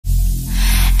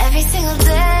every single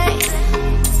day.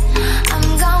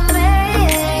 I'm gonna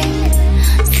make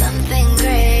something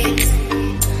great.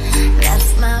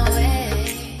 That's my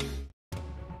way.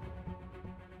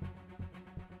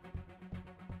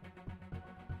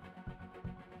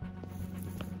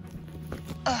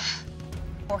 Ugh,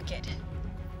 Orchid.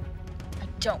 I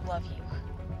don't love you.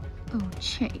 Oh,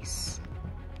 Chase.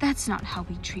 That's not how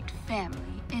we treat family,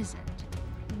 is it?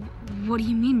 What do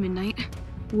you mean, Midnight?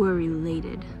 We're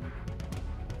related.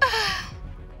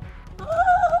 No!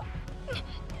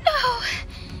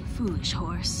 Foolish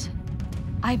horse.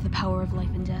 I have the power of life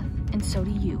and death, and so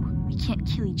do you. We can't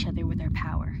kill each other with our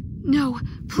power. No,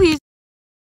 please!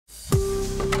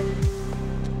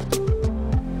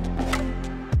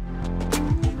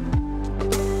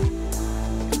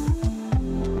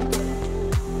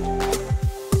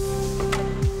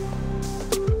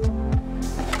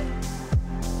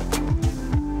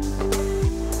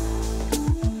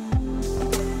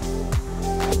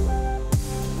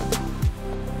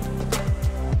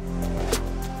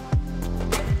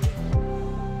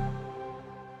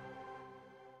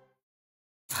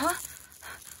 Huh?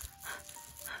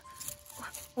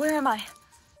 Where am I?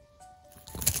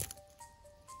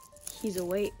 He's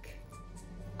awake.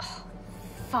 Oh,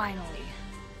 finally.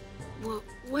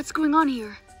 What's going on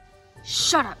here?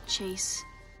 Shut up, Chase.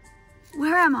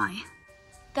 Where am I?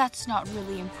 That's not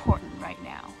really important right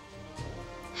now.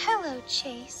 Hello,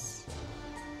 Chase.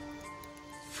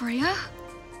 Freya?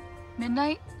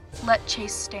 Midnight, let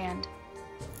Chase stand.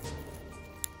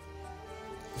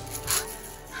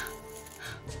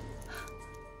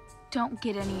 Don't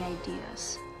get any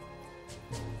ideas.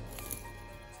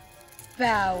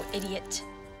 Bow, idiot.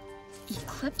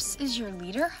 Eclipse is your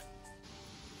leader?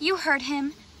 You heard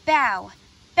him. Bow.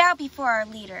 Bow before our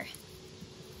leader.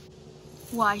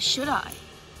 Why should I?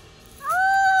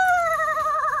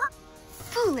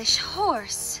 Foolish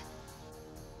horse.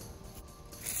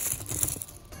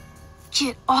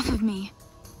 Get off of me.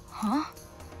 Huh?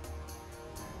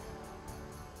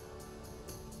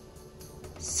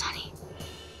 Sonny.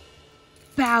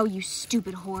 Bow, you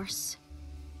stupid horse.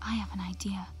 I have an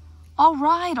idea. All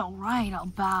right, I'll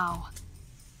bow.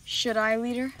 Should I,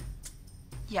 leader?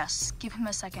 Yes, give him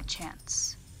a second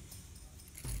chance.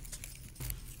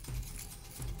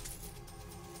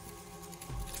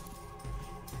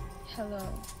 Hello,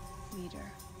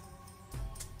 leader.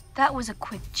 That was a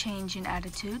quick change in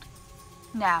attitude.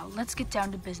 Now, let's get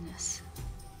down to business.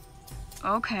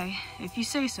 Okay, if you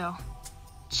say so.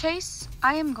 Chase,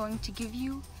 I am going to give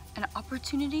you an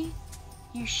opportunity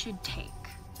you should take.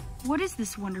 What is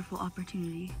this wonderful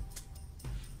opportunity?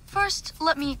 First,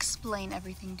 let me explain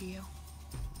everything to you.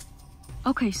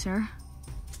 Okay, sir.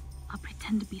 I'll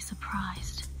pretend to be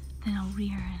surprised. Then I'll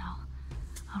rear and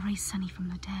I'll raise Sunny from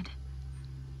the dead.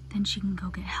 Then she can go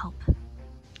get help.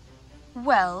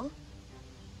 Well,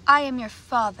 I am your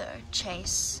father,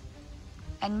 Chase.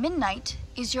 And Midnight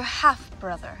is your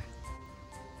half-brother.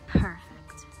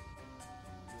 Perfect.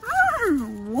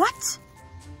 What?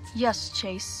 Yes,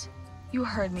 Chase. You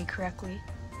heard me correctly.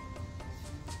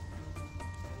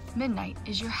 Midnight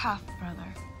is your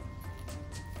half-brother.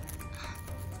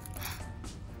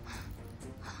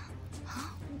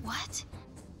 What?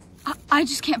 I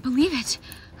just can't believe it.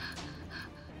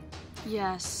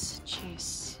 Yes,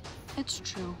 Chase. It's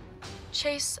true.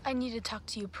 Chase, I need to talk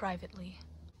to you privately.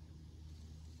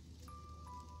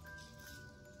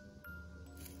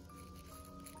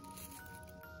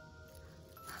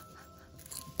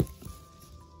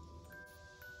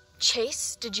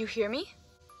 Chase, did you hear me?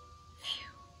 Phew.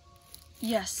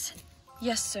 Yes.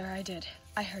 Yes, sir, I did.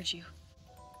 I heard you.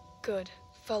 Good.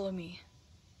 Follow me.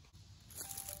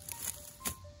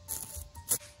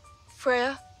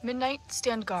 Freya, Midnight,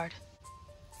 stand guard.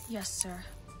 Yes, sir.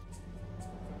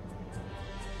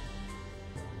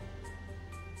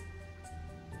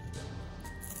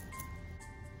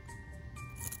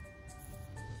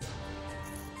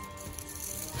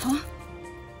 Huh?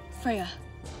 Freya,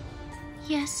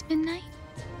 Yes, Midnight?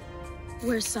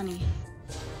 where's Sunny?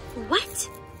 What?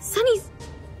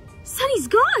 Sunny's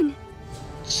gone!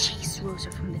 Chase rose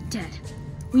her from the dead.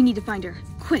 We need to find her.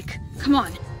 Quick, come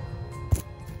on.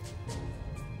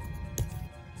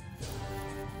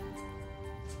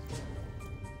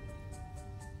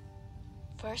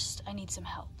 First, I need some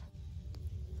help.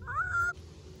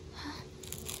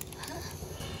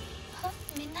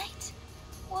 Midnight?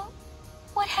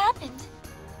 What happened?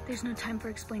 There's no time for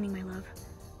explaining, my love.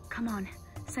 Come on.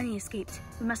 Sunny escaped.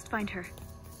 We must find her.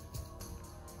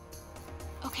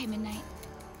 Okay, Midnight.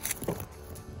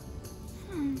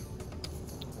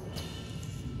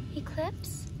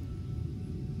 Eclipse?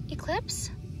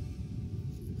 Eclipse?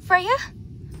 Freya?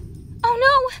 Oh Oh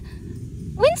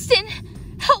no! Winston!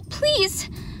 Help, please!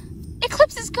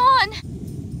 Eclipse is gone!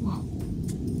 Whoa.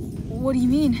 What do you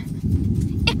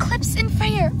mean? Eclipse and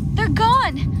Freya, they're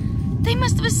gone! They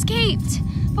must have escaped!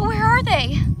 But where are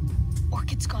they?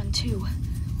 Orchid's gone too.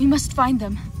 We must find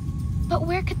them. But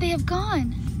where could they have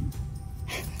gone?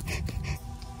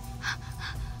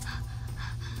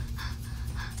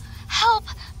 Help!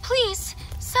 Please!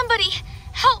 Somebody!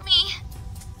 Help me!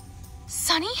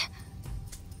 Sunny?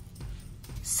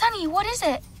 Sunny, what is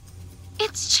it?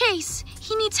 It's Chase.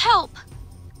 He needs help.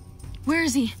 Where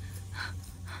is he?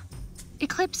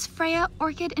 Eclipse, Freya,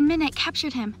 Orchid, and Midnight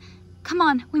captured him. Come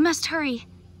on, we must hurry.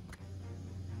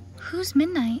 Who's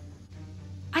Midnight?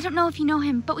 I don't know if you know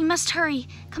him, but we must hurry.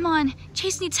 Come on,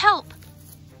 Chase needs help.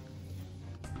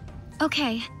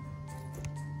 Okay.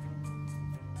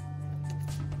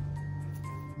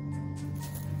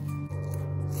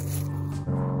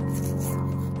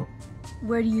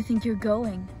 Where do you think you're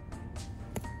going?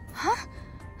 Huh?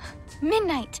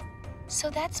 Midnight. So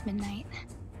that's Midnight.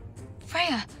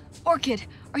 Freya, Orchid,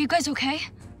 are you guys okay?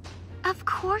 Of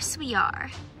course we are.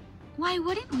 Why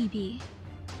wouldn't we be?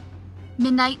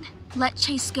 Midnight, let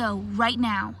Chase go right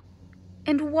now.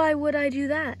 And why would I do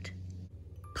that?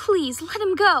 Please, let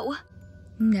him go.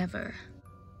 Never.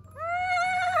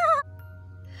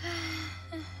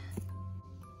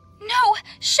 No,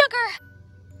 Sugar!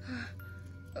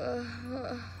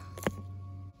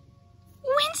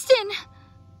 Winston!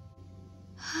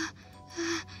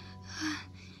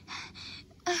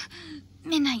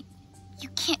 Midnight, you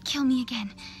can't kill me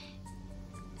again.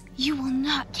 You will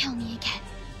not kill me again.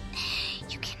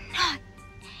 You cannot.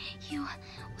 You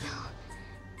will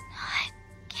not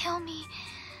kill me.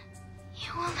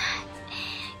 You will not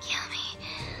kill me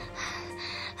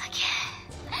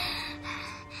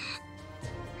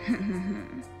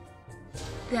again.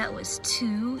 That was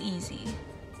too easy.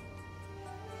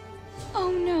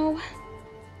 Oh no.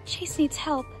 Chase needs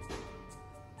help.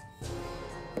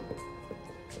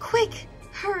 Quick,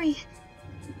 hurry.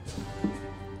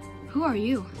 Who are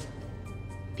you?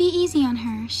 Be easy on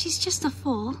her. She's just a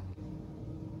fool.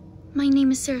 My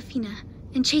name is Serafina,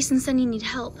 and Chase and Sunny need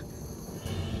help.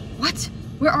 What?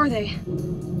 Where are they?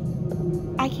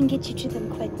 I can get you to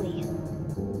them quickly.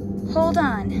 Hold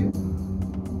on.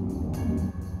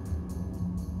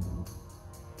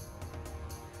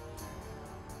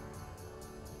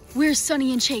 Where's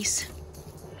Sunny and Chase?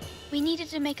 We needed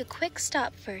to make a quick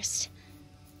stop first.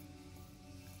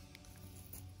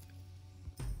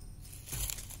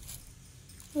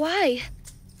 Why?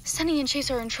 Sunny and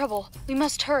Chase are in trouble. We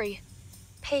must hurry.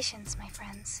 Patience, my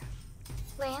friends.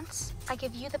 Lance, I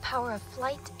give you the power of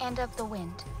flight and of the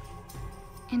wind.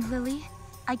 And Lily,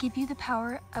 I give you the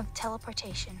power of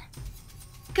teleportation.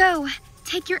 Go!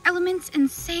 Take your elements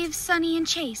and save Sunny and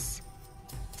Chase.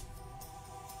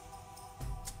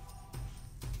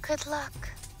 Good luck.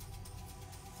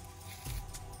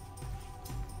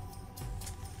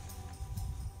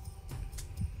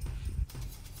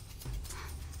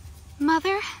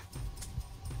 Mother?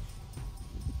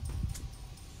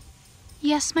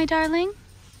 Yes, my darling?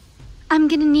 I'm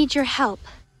gonna need your help.